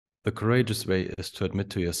The courageous way is to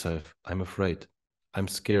admit to yourself, I'm afraid. I'm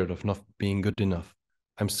scared of not being good enough.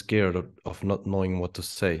 I'm scared of not knowing what to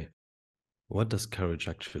say. What does courage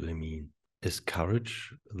actually mean? Is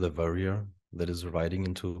courage the warrior that is riding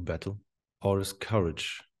into a battle? Or is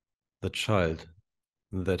courage the child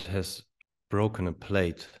that has broken a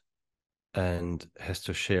plate and has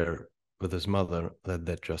to share with his mother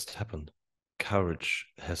that just happened? Courage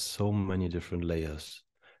has so many different layers,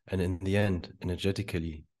 and in the end,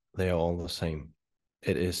 energetically, they are all the same.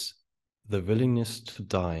 It is the willingness to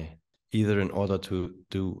die, either in order to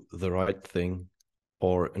do the right thing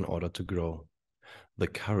or in order to grow. The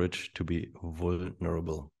courage to be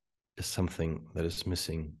vulnerable is something that is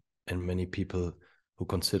missing in many people who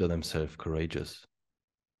consider themselves courageous.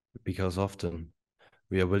 Because often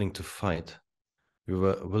we are willing to fight, we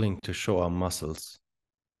were willing to show our muscles,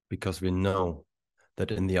 because we know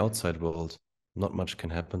that in the outside world, not much can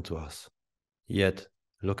happen to us. Yet,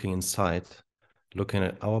 looking inside, looking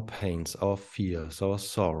at our pains, our fears, our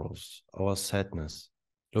sorrows, our sadness,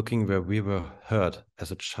 looking where we were hurt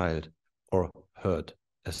as a child or hurt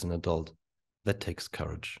as an adult, that takes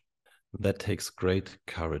courage. That takes great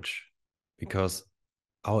courage, because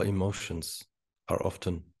our emotions are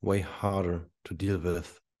often way harder to deal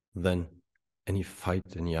with than any fight,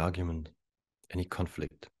 any argument, any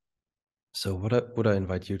conflict. So what would I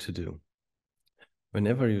invite you to do?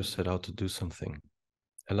 Whenever you set out to do something,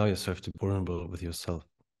 allow yourself to be vulnerable with yourself.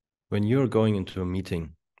 When you're going into a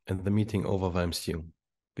meeting and the meeting overwhelms you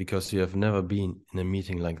because you have never been in a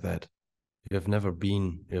meeting like that, you have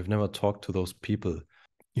never talked to those people,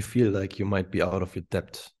 you feel like you might be out of your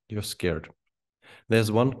depth, you're scared.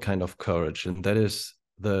 There's one kind of courage, and that is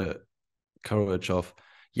the courage of,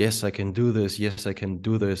 yes, I can do this, yes, I can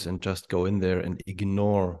do this, and just go in there and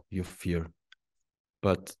ignore your fear.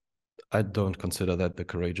 But I don't consider that the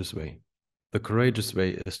courageous way. The courageous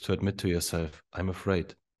way is to admit to yourself, I'm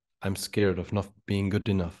afraid. I'm scared of not being good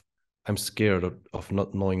enough. I'm scared of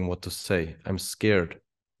not knowing what to say. I'm scared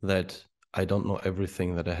that I don't know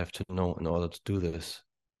everything that I have to know in order to do this.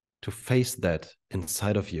 To face that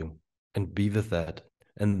inside of you and be with that,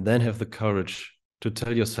 and then have the courage to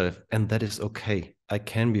tell yourself, and that is okay. I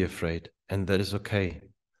can be afraid, and that is okay.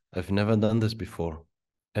 I've never done this before.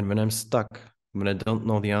 And when I'm stuck, when I don't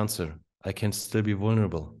know the answer, I can still be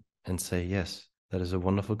vulnerable and say, yes, that is a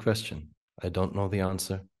wonderful question. I don't know the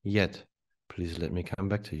answer yet. Please let me come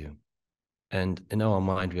back to you. And in our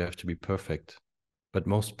mind, we have to be perfect. But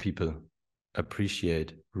most people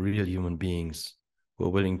appreciate real human beings who are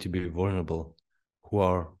willing to be vulnerable, who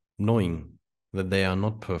are knowing that they are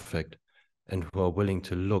not perfect, and who are willing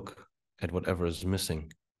to look at whatever is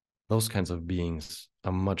missing. Those kinds of beings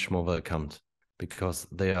are much more welcomed because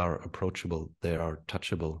they are approachable, they are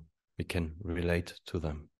touchable, we can relate to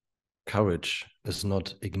them. Courage is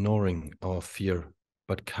not ignoring our fear,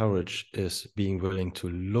 but courage is being willing to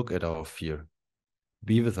look at our fear,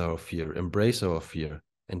 be with our fear, embrace our fear,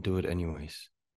 and do it anyways.